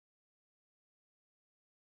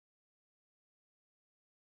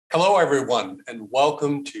Hello, everyone, and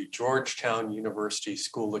welcome to Georgetown University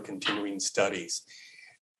School of Continuing Studies.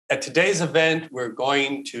 At today's event, we're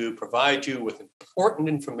going to provide you with important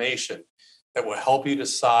information that will help you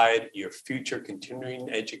decide your future continuing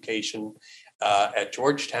education at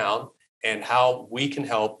Georgetown and how we can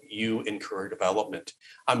help you in career development.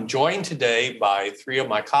 I'm joined today by three of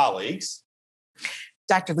my colleagues.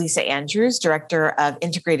 Dr. Lisa Andrews, Director of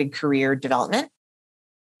Integrated Career Development.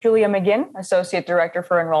 Julia McGinn, Associate Director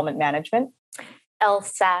for Enrollment Management. Elle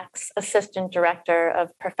Sachs, Assistant Director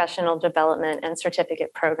of Professional Development and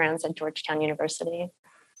Certificate Programs at Georgetown University.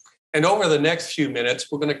 And over the next few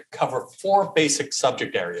minutes, we're going to cover four basic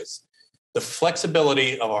subject areas: the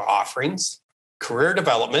flexibility of our offerings, career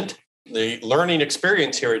development, the learning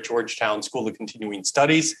experience here at Georgetown School of Continuing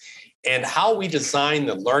Studies, and how we design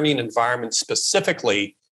the learning environment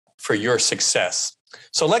specifically for your success.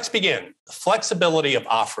 So let's begin. Flexibility of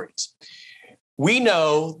offerings. We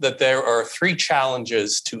know that there are three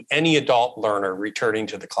challenges to any adult learner returning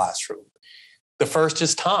to the classroom. The first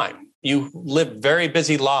is time. You live very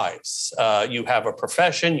busy lives. You have a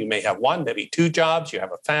profession, you may have one, maybe two jobs, you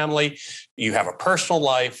have a family, you have a personal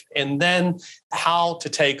life, and then how to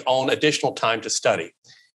take on additional time to study.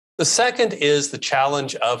 The second is the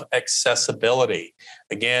challenge of accessibility.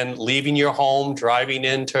 Again, leaving your home, driving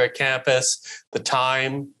into a campus, the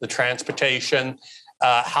time, the transportation.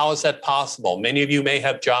 How is that possible? Many of you may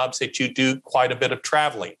have jobs that you do quite a bit of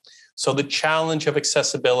traveling. So the challenge of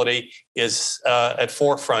accessibility is at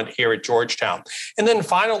forefront here at Georgetown. And then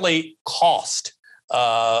finally, cost.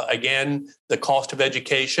 Again, the cost of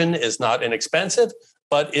education is not inexpensive,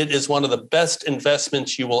 but it is one of the best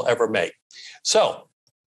investments you will ever make. So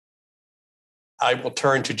I will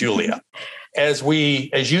turn to Julia. As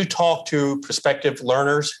you talk to prospective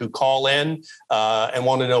learners who call in and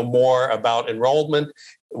want to know more about enrollment,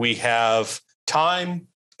 we have time,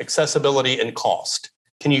 accessibility, and cost.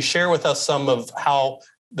 Can you share with us some of how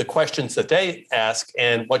the questions that they ask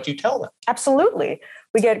and what you tell them? Absolutely.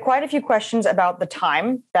 We get quite a few questions about the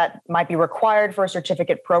time that might be required for a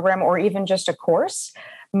certificate program or even just a course.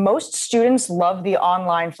 Most students love the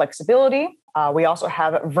online flexibility. We also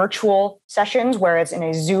have virtual sessions where it's in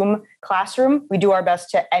a Zoom classroom. We do our best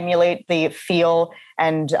to emulate the feel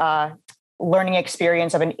and learning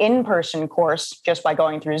experience of an in-person course just by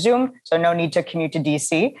going through Zoom, so no need to commute to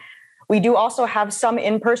DC. We do also have some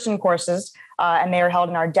in-person courses, and they are held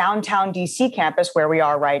in our downtown DC campus where we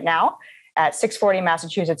are right now at 640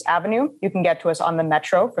 Massachusetts Avenue. You can get to us on the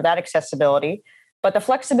Metro for that accessibility. But the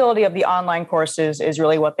flexibility of the online courses is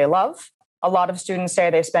really what they love. A lot of students say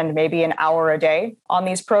they spend maybe an hour a day on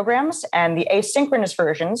these programs, and the asynchronous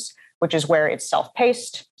versions, which is where it's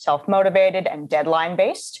self-paced, self-motivated, and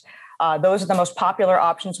deadline-based. Those are the most popular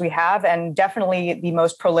options we have, and definitely the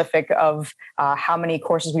most prolific of how many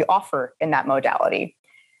courses we offer in that modality.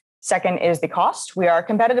 Second is the cost. We are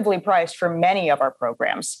competitively priced for many of our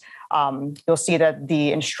programs. You'll see that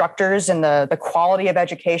the instructors and the quality of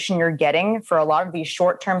education you're getting for a lot of these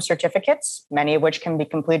short-term certificates, many of which can be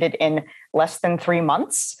completed in less than 3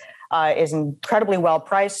 months, is incredibly well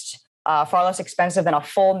priced, far less expensive than a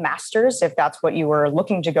full master's if that's what you were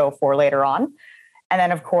looking to go for later on. And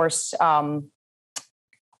then, of course, what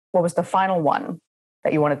was the final one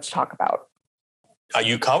that you wanted to talk about?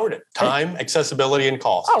 You covered it. Time, accessibility, and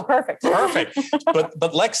cost. Oh, perfect. Perfect.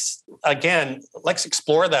 But let's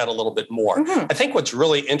explore that a little bit more. Mm-hmm. I think what's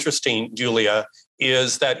really interesting, Julia,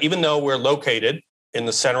 is that even though we're located in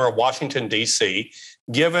the center of Washington, D.C.,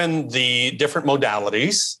 given the different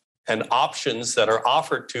modalities and options that are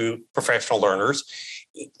offered to professional learners,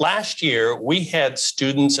 last year we had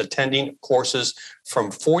students attending courses from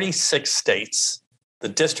 46 states, the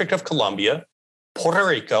District of Columbia, Puerto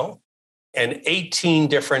Rico, and 18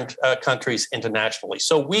 different countries internationally.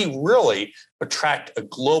 So we really attract a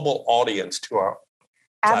global audience to our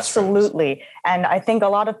Absolutely. And I think a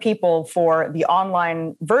lot of people, for the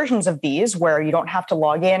online versions of these, where you don't have to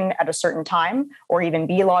log in at a certain time or even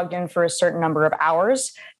be logged in for a certain number of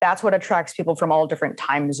hours, that's what attracts people from all different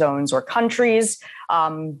time zones or countries.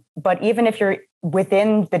 But even if you're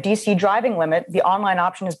within the DC driving limit, the online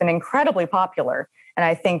option has been incredibly popular. And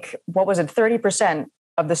I think, 30%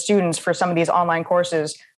 of the students for some of these online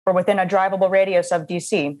courses were within a drivable radius of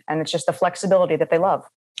DC. And it's just the flexibility that they love.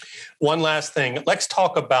 One last thing. Let's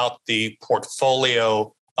talk about the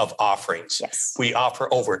portfolio of offerings. Yes. We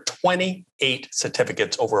offer over 28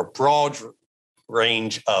 certificates over a broad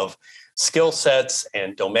range of skill sets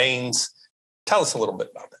and domains. Tell us a little bit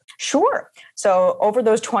about that. Sure. So over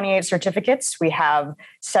those 28 certificates, we have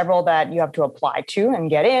several that you have to apply to and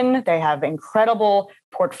get in. They have incredible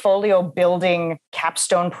portfolio building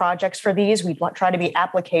capstone projects for these. We try to be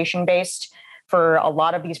application based for a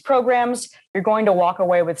lot of these programs. You're going to walk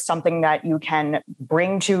away with something that you can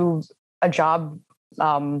bring to a job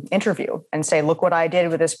interview and say, look what I did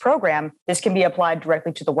with this program. This can be applied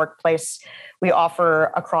directly to the workplace. We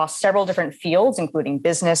offer across several different fields, including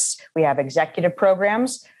business. We have executive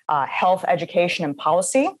programs, health, education, and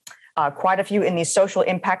policy, quite a few in the social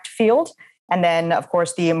impact field. And then, of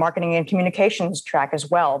course, the marketing and communications track as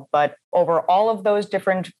well. But over all of those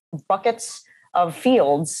different buckets of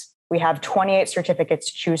fields, we have 28 certificates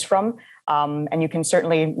to choose from. And you can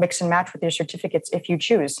certainly mix and match with your certificates if you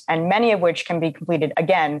choose, and many of which can be completed,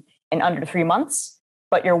 again, in under 3 months.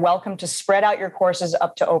 But you're welcome to spread out your courses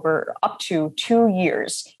up to 2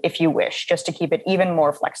 years if you wish, just to keep it even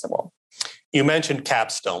more flexible. You mentioned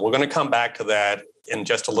capstone. We're going to come back to that in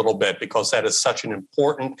just a little bit because that is such an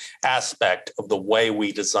important aspect of the way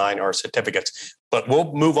we design our certificates. But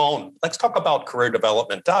we'll move on. Let's talk about career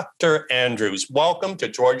development. Dr. Andrews, welcome to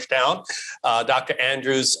Georgetown. Dr.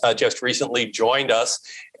 Andrews just recently joined us.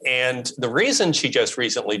 And the reason she just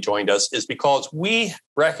recently joined us is because we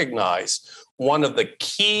recognize one of the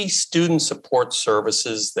key student support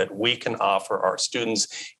services that we can offer our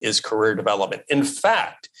students is career development. In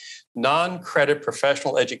fact, non-credit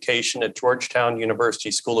professional education at Georgetown University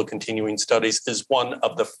School of Continuing Studies is one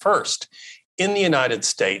of the first in the United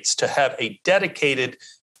States to have a dedicated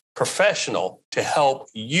professional to help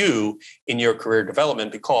you in your career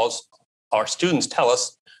development, because our students tell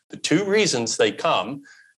us the two reasons they come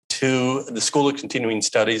to the School of Continuing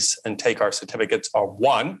Studies and take our certificates are: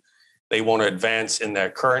 one, they want to advance in their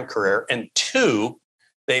current career, and two,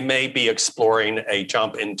 they may be exploring a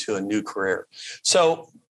jump into a new career.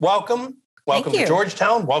 So welcome to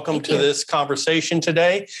Georgetown. Welcome to this conversation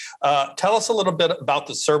today. Tell us a little bit about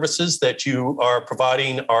the services that you are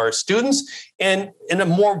providing our students. And in a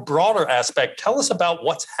more broader aspect, tell us about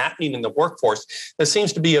what's happening in the workforce. There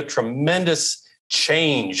seems to be a tremendous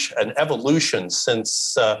change, an evolution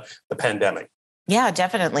since the pandemic. Yeah,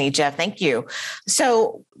 definitely, Jeff. Thank you.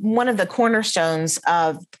 So one of the cornerstones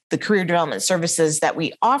of the career development services that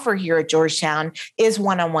we offer here at Georgetown is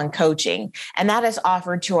one-on-one coaching. And that is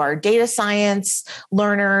offered to our data science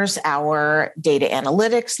learners, our data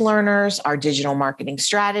analytics learners, our digital marketing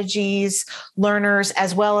strategies learners,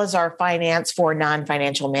 as well as our finance for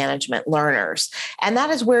non-financial management learners. And that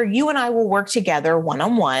is where you and I will work together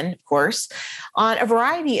one-on-one, of course, on a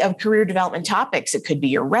variety of career development topics. It could be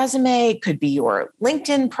your resume, it could be your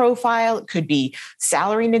LinkedIn profile, it could be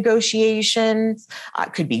salary negotiation,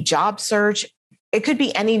 it could be job search. It could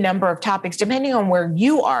be any number of topics depending on where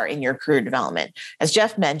you are in your career development. As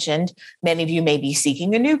Jeff mentioned, many of you may be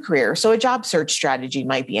seeking a new career, so a job search strategy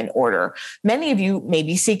might be in order. Many of you may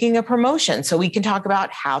be seeking a promotion, so we can talk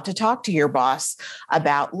about how to talk to your boss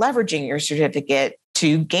about leveraging your certificate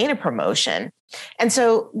to gain a promotion. And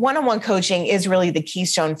so one-on-one coaching is really the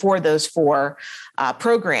keystone for those four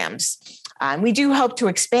programs. We do hope to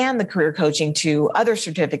expand the career coaching to other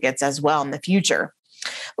certificates as well in the future.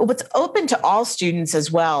 But what's open to all students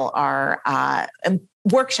as well are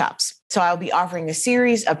workshops. So I'll be offering a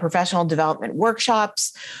series of professional development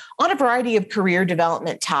workshops on a variety of career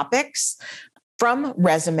development topics, from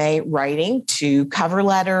resume writing to cover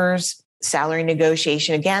letters, salary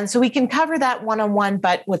negotiation again. So we can cover that one-on-one,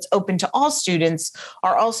 but what's open to all students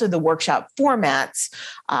are also the workshop formats,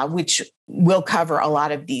 which will cover a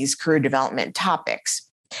lot of these career development topics.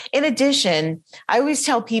 In addition, I always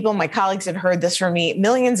tell people, my colleagues have heard this from me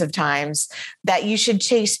millions of times, that you should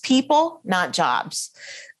chase people, not jobs.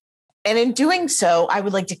 And in doing so, I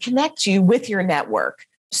would like to connect you with your network.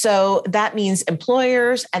 So that means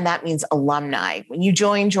employers and that means alumni. When you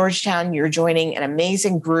join Georgetown, you're joining an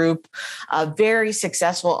amazing group of very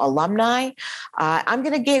successful alumni. I'm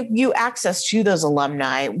going to give you access to those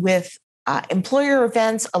alumni with employer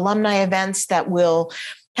events, alumni events that will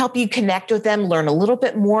help you connect with them, learn a little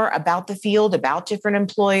bit more about the field, about different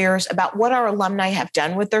employers, about what our alumni have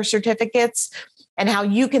done with their certificates, and how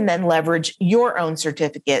you can then leverage your own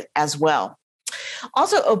certificate as well.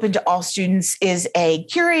 Also open to all students is a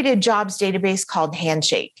curated jobs database called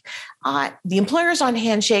Handshake. The employers on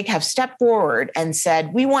Handshake have stepped forward and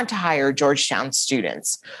said, we want to hire Georgetown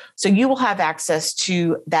students. So you will have access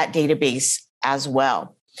to that database as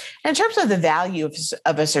well. And in terms of the value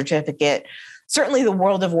of a certificate, certainly the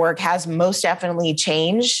world of work has most definitely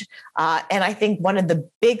changed. And I think one of the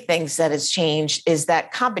big things that has changed is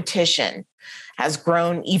that competition has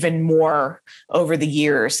grown even more over the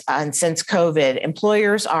years. And since COVID,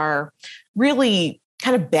 employers are really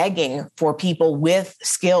kind of begging for people with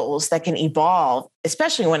skills that can evolve,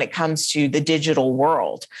 especially when it comes to the digital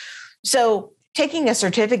world. So taking a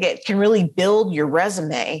certificate can really build your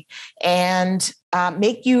resume and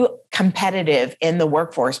make you competitive in the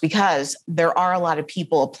workforce, because there are a lot of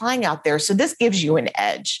people applying out there. So this gives you an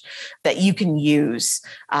edge that you can use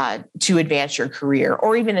to advance your career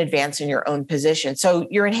or even advance in your own position. So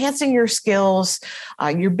you're enhancing your skills,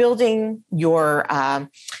 you're building your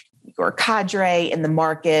cadre in the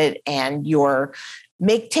market, and you're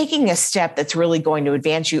taking a step that's really going to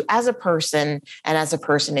advance you as a person and as a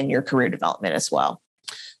person in your career development as well.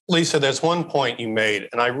 Lisa, there's one point you made,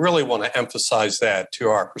 and I really want to emphasize that to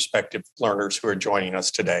our prospective learners who are joining us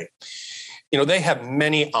today. They have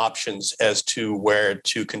many options as to where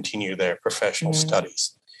to continue their professional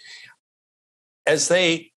studies. As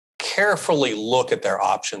they carefully look at their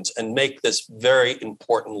options and make this very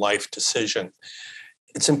important life decision,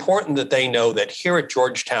 it's important that they know that here at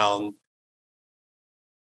Georgetown,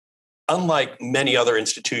 unlike many other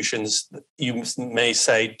institutions, you may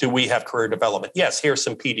say, do we have career development? Yes, here's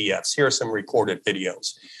some PDFs, here's some recorded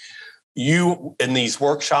videos. In these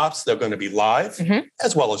workshops, they're going to be live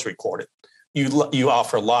as well as recorded. You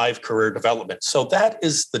offer live career development. So that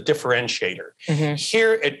is the differentiator.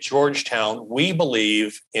 Here at Georgetown, we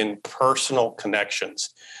believe in personal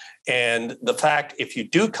connections. And the fact, if you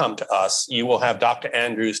do come to us, you will have Dr.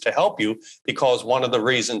 Andrews to help you, because one of the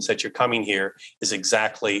reasons that you're coming here is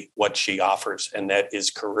exactly what she offers, and that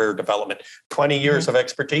is career development. 20 years of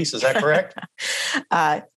expertise, is that correct?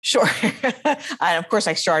 Sure. And of course,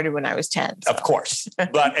 I started when I was 10. So. Of course.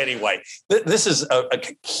 But anyway, this is a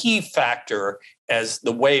key factor as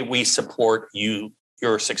the way we support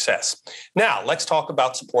your success. Now, let's talk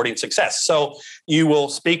about supporting success. So you will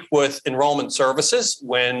speak with enrollment services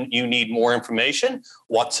when you need more information,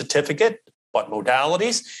 what certificate, what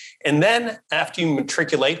modalities. And then after you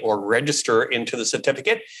matriculate or register into the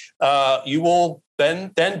certificate, you will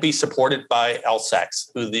then be supported by Elle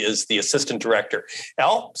Sachs, who is the assistant director.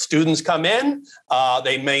 Elle, students come in.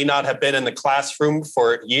 They may not have been in the classroom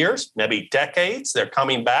for years, maybe decades. They're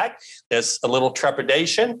coming back. There's a little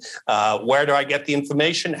trepidation. Where do I get the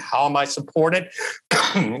information? How am I supported?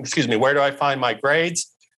 Excuse me. Where do I find my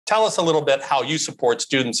grades? Tell us a little bit how you support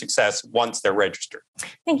student success once they're registered.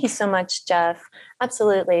 Thank you so much, Jeff.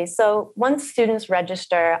 Absolutely. So once students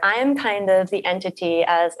register, I am kind of the entity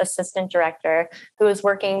as assistant director who is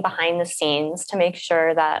working behind the scenes to make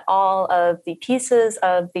sure that all of the pieces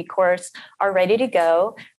of the course are ready to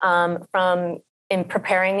go, from in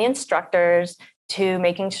preparing the instructors to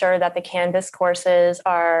making sure that the Canvas courses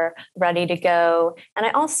are ready to go. And I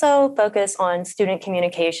also focus on student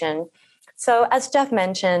communication. So as Jeff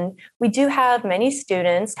mentioned, we do have many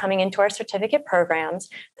students coming into our certificate programs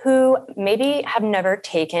who maybe have never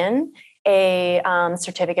taken a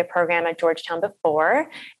certificate program at Georgetown before,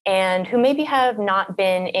 and who maybe have not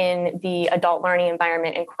been in the adult learning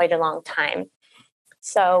environment in quite a long time.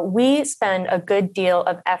 So we spend a good deal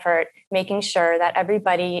of effort making sure that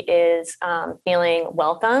everybody is feeling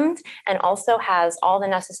welcomed and also has all the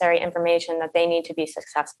necessary information that they need to be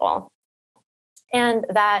successful. And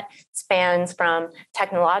that spans from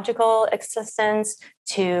technological assistance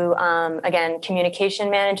to, again, communication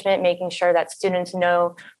management, making sure that students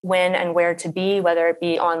know when and where to be, whether it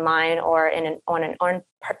be online or on an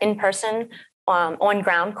in-person,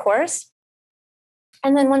 on-ground course.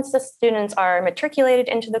 And then once the students are matriculated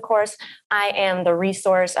into the course, I am the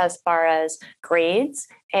resource as far as grades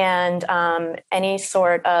and any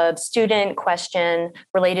sort of student question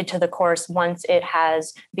related to the course once it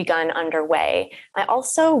has begun underway. I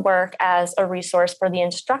also work as a resource for the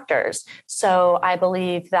instructors. So I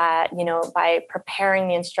believe that, by preparing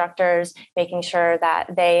the instructors, making sure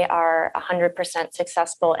that they are 100%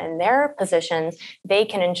 successful in their positions, they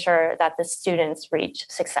can ensure that the students reach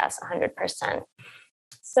success 100%.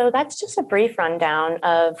 So that's just a brief rundown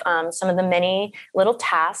of some of the many little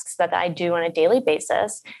tasks that I do on a daily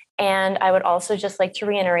basis. And I would also just like to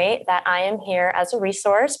reiterate that I am here as a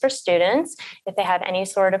resource for students. If they have any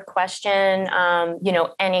sort of question,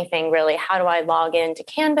 anything really, how do I log into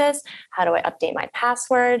Canvas? How do I update my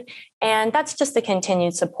password? And that's just the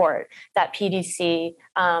continued support that PDC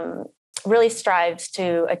really strives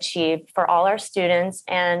to achieve for all our students.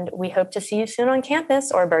 And we hope to see you soon on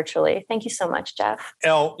campus or virtually. Thank you so much, Jeff.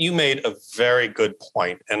 Elle, you made a very good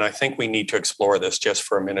point, and I think we need to explore this just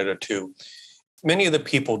for a minute or two. Many of the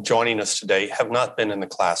people joining us today have not been in the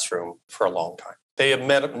classroom for a long time. They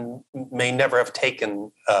may never have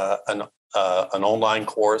taken an online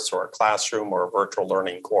course or a classroom or a virtual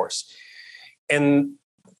learning course. And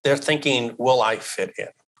they're thinking, will I fit in?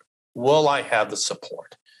 Will I have the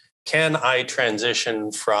support? Can I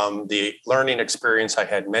transition from the learning experience I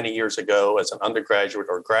had many years ago as an undergraduate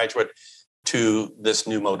or graduate to this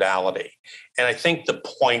new modality. And I think the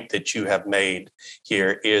point that you have made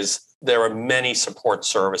here is there are many support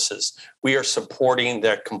services. We are supporting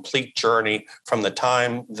their complete journey from the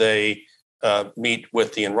time they meet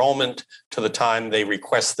with the enrollment to the time they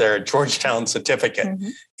request their Georgetown certificate. Mm-hmm.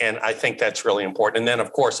 And I think that's really important. And then,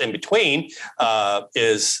 of course, in between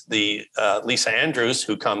is the Lisa Andrews,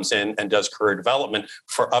 who comes in and does career development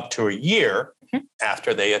for up to a year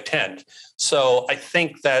after they attend. So I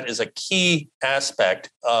think that is a key aspect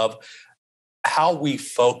of how we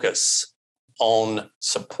focus on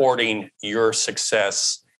supporting your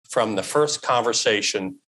success from the first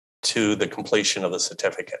conversation to the completion of the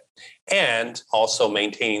certificate, and also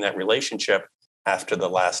maintaining that relationship after the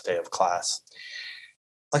last day of class.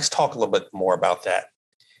 Let's talk a little bit more about that.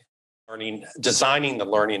 Designing the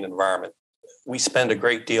learning environment. We spend a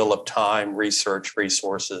great deal of time, research,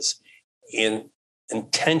 resources in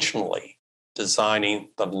intentionally designing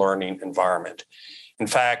the learning environment. In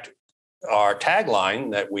fact, our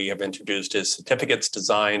tagline that we have introduced is certificates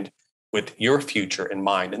designed with your future in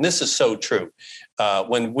mind. And this is so true.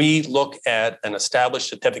 When we look at an established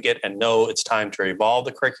certificate and know it's time to evolve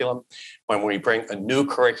the curriculum, when we bring a new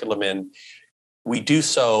curriculum in, we do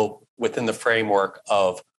so within the framework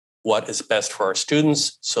of what is best for our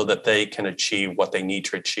students so that they can achieve what they need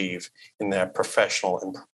to achieve in their professional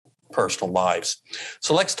and personal lives.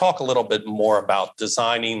 So let's talk a little bit more about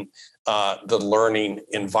designing the learning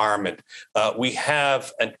environment. We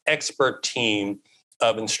have an expert team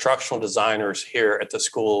of instructional designers here at the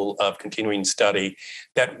School of Continuing Study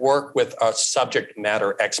that work with our subject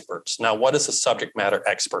matter experts. Now, what is a subject matter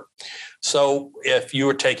expert? So if you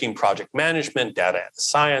are taking project management, data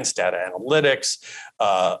science, data analytics,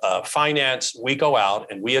 finance, we go out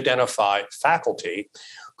and we identify faculty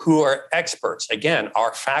who are experts. Again,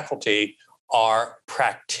 our faculty are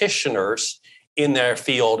practitioners in their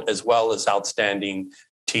field as well as outstanding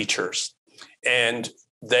teachers. And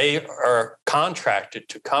they are contracted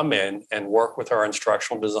to come in and work with our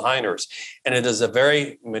instructional designers. And it is a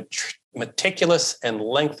very meticulous and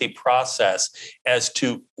lengthy process as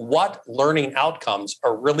to what learning outcomes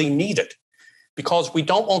are really needed. Because we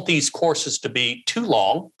don't want these courses to be too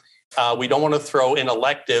long. We don't want to throw in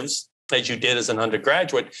electives as you did as an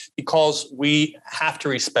undergraduate, because we have to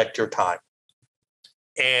respect your time.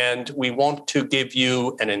 And we want to give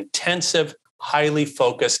you an intensive, highly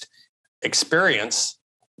focused experience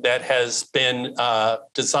that has been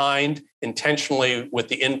designed intentionally with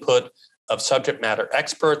the input of subject matter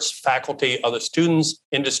experts, faculty, other students,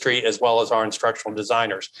 industry, as well as our instructional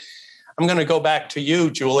designers. I'm going to go back to you,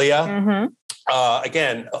 Julia. Mm-hmm.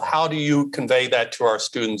 Again, how do you convey that to our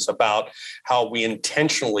students about how we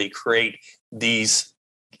intentionally create these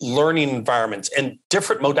learning environments and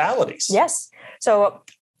different modalities? Yes. So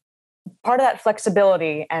part of that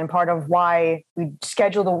flexibility and part of why we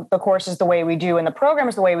schedule the courses the way we do and the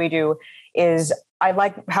programs the way we do is, I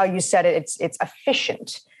like how you said it, it's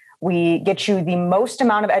efficient. We get you the most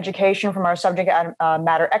amount of education from our subject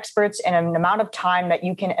matter experts in an amount of time that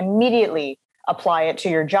you can immediately apply it to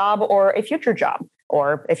your job or a future job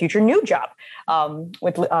or a future new job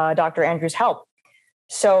with Dr. Andrews' help.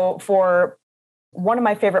 So for one of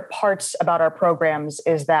my favorite parts about our programs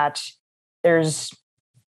is that there's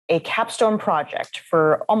a capstone project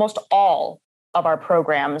for almost all of our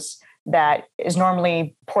programs that is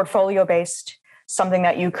normally portfolio-based, something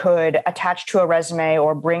that you could attach to a resume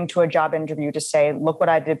or bring to a job interview to say, look what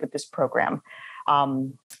I did with this program.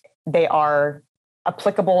 They are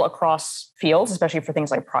applicable across fields, especially for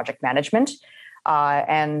things like project management.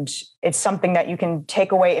 And it's something that you can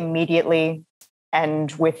take away immediately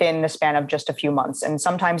and within the span of just a few months, and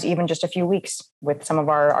sometimes even just a few weeks with some of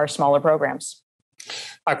our smaller programs.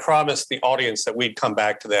 I promised the audience that we'd come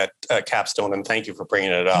back to that capstone, and thank you for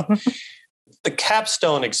bringing it up. The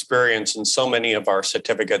capstone experience in so many of our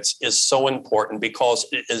certificates is so important because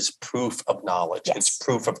it is proof of knowledge. Yes. It's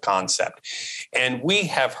proof of concept. And we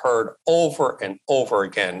have heard over and over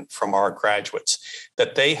again from our graduates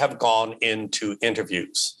that they have gone into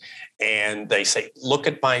interviews and they say, look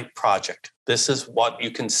at my project. This is what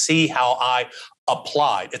you can see how I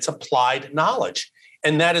applied. It's applied knowledge.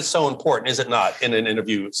 And that is so important, is it not, in an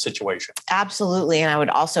interview situation? Absolutely. And I would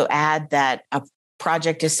also add that a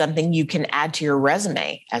project is something you can add to your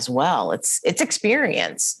resume as well. It's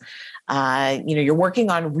experience. You're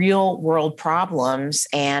working on real world problems,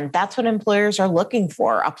 and that's what employers are looking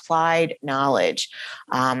for, applied knowledge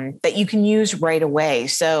that you can use right away.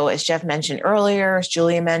 So as Jeff mentioned earlier, as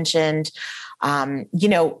Julia mentioned,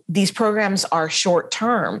 These programs are short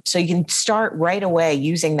term. So you can start right away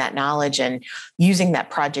using that knowledge and using that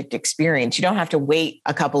project experience. You don't have to wait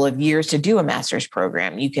a couple of years to do a master's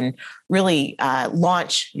program. You can really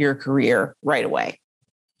launch your career right away.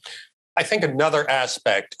 I think another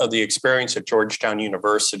aspect of the experience at Georgetown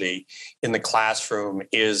University in the classroom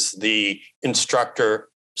is the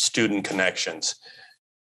instructor-student connections.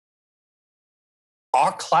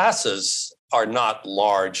 Our classes are not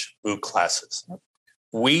large MOOC classes.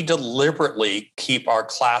 We deliberately keep our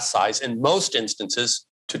class size, in most instances,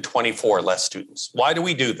 to 24 or less students. Why do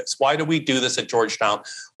we do this? Why do we do this at Georgetown?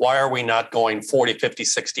 Why are we not going 40, 50,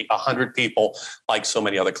 60, 100 people like so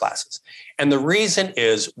many other classes? And the reason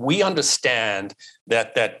is we understand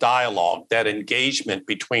that dialogue, that engagement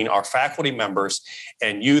between our faculty members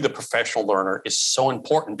and you, the professional learner, is so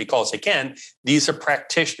important because, again, these are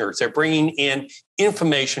practitioners. They're bringing in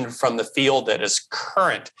information from the field that is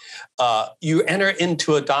current. You enter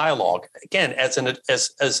into a dialogue. Again,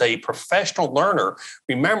 as a professional learner,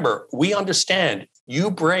 remember, we understand you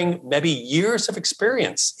bring maybe years of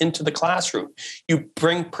experience into the classroom. You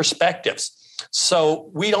bring perspectives.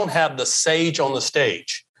 So we don't have the sage on the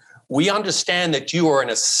stage. We understand that you are an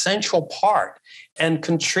essential part and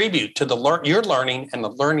contribute to your learning and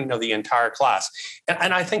the learning of the entire class.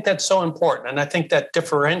 And I think that's so important. And I think that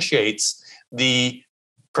differentiates the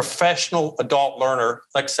professional adult learner,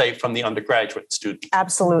 let's say, from the undergraduate student.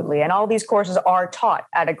 Absolutely. And all these courses are taught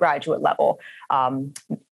at a graduate level.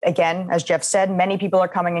 Again, as Jeff said, many people are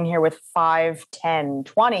coming in here with 5, 10,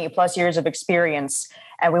 20 plus years of experience,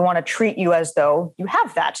 and we want to treat you as though you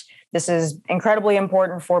have that. This is incredibly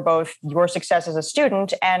important for both your success as a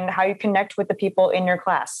student and how you connect with the people in your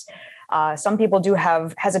class. Some people do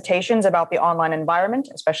have hesitations about the online environment,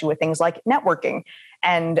 especially with things like networking.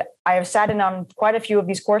 And I have sat in on quite a few of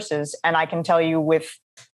these courses, and I can tell you with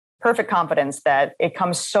perfect confidence that it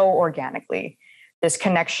comes so organically. This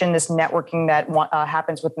connection, this networking that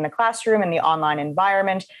happens within the classroom and the online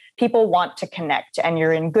environment, people want to connect, and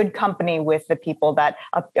you're in good company with the people that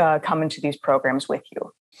come into these programs with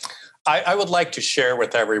you. I would like to share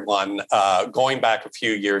with everyone, going back a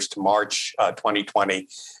few years to March 2020,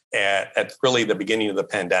 at really the beginning of the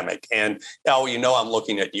pandemic. And now, I'm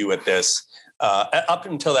looking at you at this. Up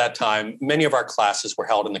until that time, many of our classes were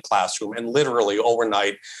held in the classroom, and literally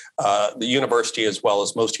overnight, the university, as well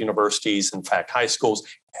as most universities, in fact, high schools,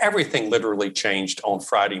 everything literally changed on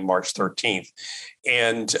Friday, March 13th.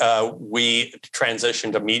 And we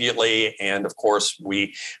transitioned immediately. And of course,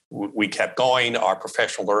 we kept going. Our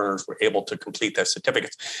professional learners were able to complete their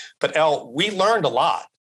certificates. But we learned a lot.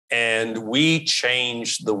 And we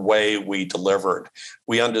changed the way we delivered.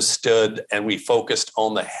 We understood and we focused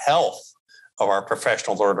on the health of our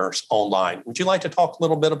professional learners online. Would you like to talk a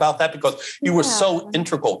little bit about that? Because you were so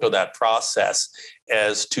integral to that process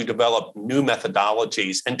as to develop new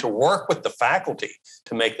methodologies and to work with the faculty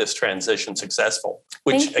to make this transition successful,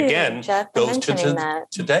 which again goes to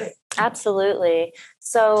today. Absolutely.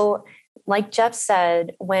 So like Jeff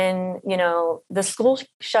said, when, the school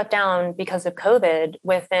shut down because of COVID,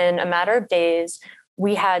 within a matter of days,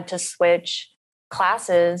 we had to switch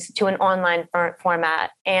classes to an online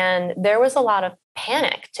format. And there was a lot of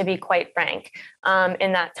panic, to be quite frank,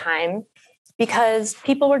 in that time, because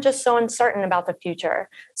people were just so uncertain about the future.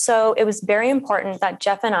 So it was very important that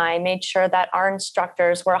Jeff and I made sure that our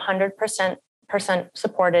instructors were 100%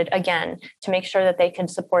 supported, again, to make sure that they could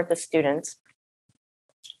support the students.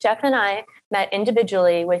 Jeff and I met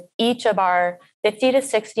individually with each of our 50 to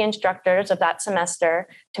 60 instructors of that semester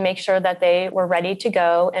to make sure that they were ready to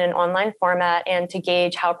go in an online format and to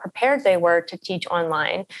gauge how prepared they were to teach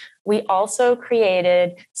online. We also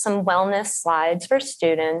created some wellness slides for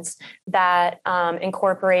students that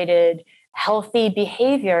incorporated healthy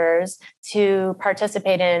behaviors to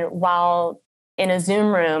participate in while in a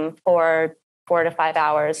Zoom room for 4 to 5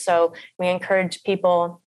 hours. So we encourage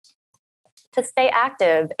people to stay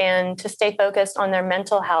active and to stay focused on their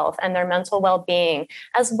mental health and their mental well-being,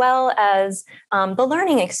 as well as the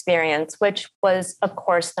learning experience, which was, of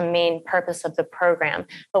course, the main purpose of the program.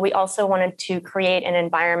 But we also wanted to create an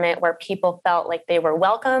environment where people felt like they were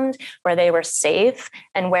welcomed, where they were safe,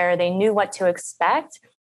 and where they knew what to expect.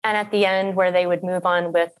 And at the end, where they would move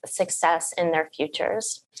on with success in their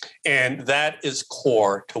futures. And that is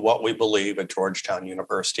core to what we believe at Georgetown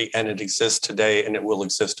University, and it exists today and it will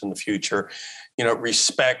exist in the future.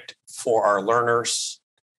 Respect for our learners,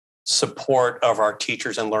 support of our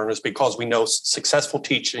teachers and learners, because we know successful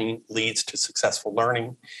teaching leads to successful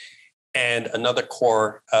learning. And another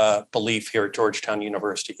core belief here at Georgetown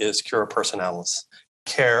University is cura personalis,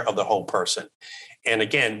 care of the whole person. And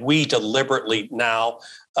again, we deliberately now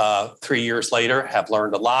 3 years later, have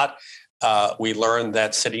learned a lot. We learned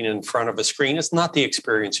that sitting in front of a screen is not the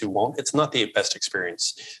experience you want. It's not the best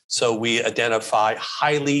experience. So we identify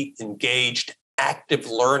highly engaged, active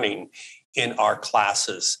learning in our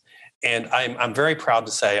classes. And I'm very proud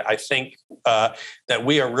to say, I think that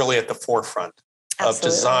we are really at the forefront of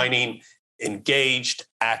designing engaged,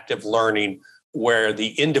 active learning where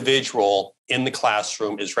the individual in the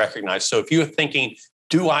classroom is recognized. So if you're thinking,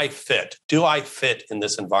 do I fit? Do I fit in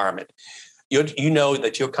this environment? You know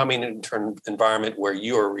that you're coming into an environment where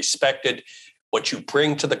you are respected. What you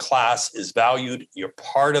bring to the class is valued. You're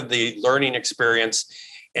part of the learning experience.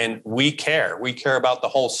 And we care. We care about the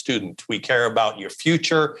whole student. We care about your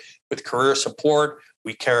future with career support.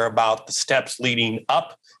 We care about the steps leading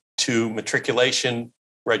up to matriculation,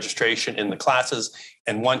 registration in the classes.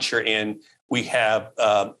 And once you're in, we have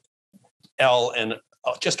Elle and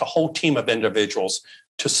just a whole team of individuals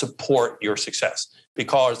to support your success,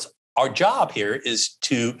 because our job here is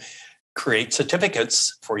to create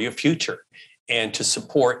certificates for your future and to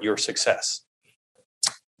support your success.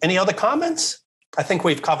 Any other comments? I think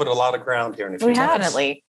we've covered a lot of ground here in a few minutes.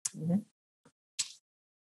 Definitely. Mm-hmm.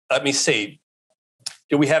 Let me see.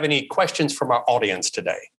 Do we have any questions from our audience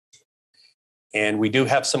today? And we do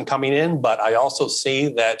have some coming in, but I also see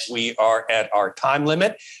that we are at our time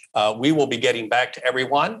limit. We will be getting back to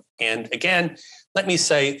everyone. And again, let me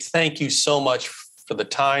say thank you so much for the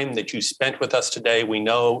time that you spent with us today. We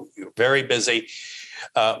know you're very busy.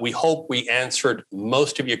 We hope we answered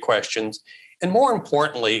most of your questions. And more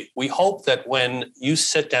importantly, we hope that when you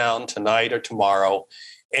sit down tonight or tomorrow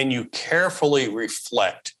and you carefully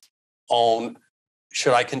reflect on,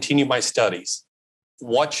 should I continue my studies?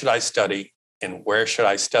 What should I study? And where should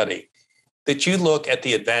I study? That you look at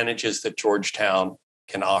the advantages that Georgetown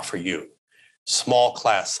can offer you. Small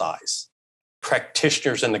class size,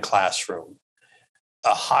 practitioners in the classroom,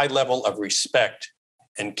 a high level of respect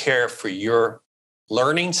and care for your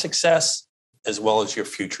learning success as well as your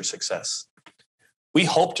future success. We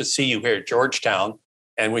hope to see you here at Georgetown,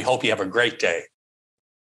 and we hope you have a great day.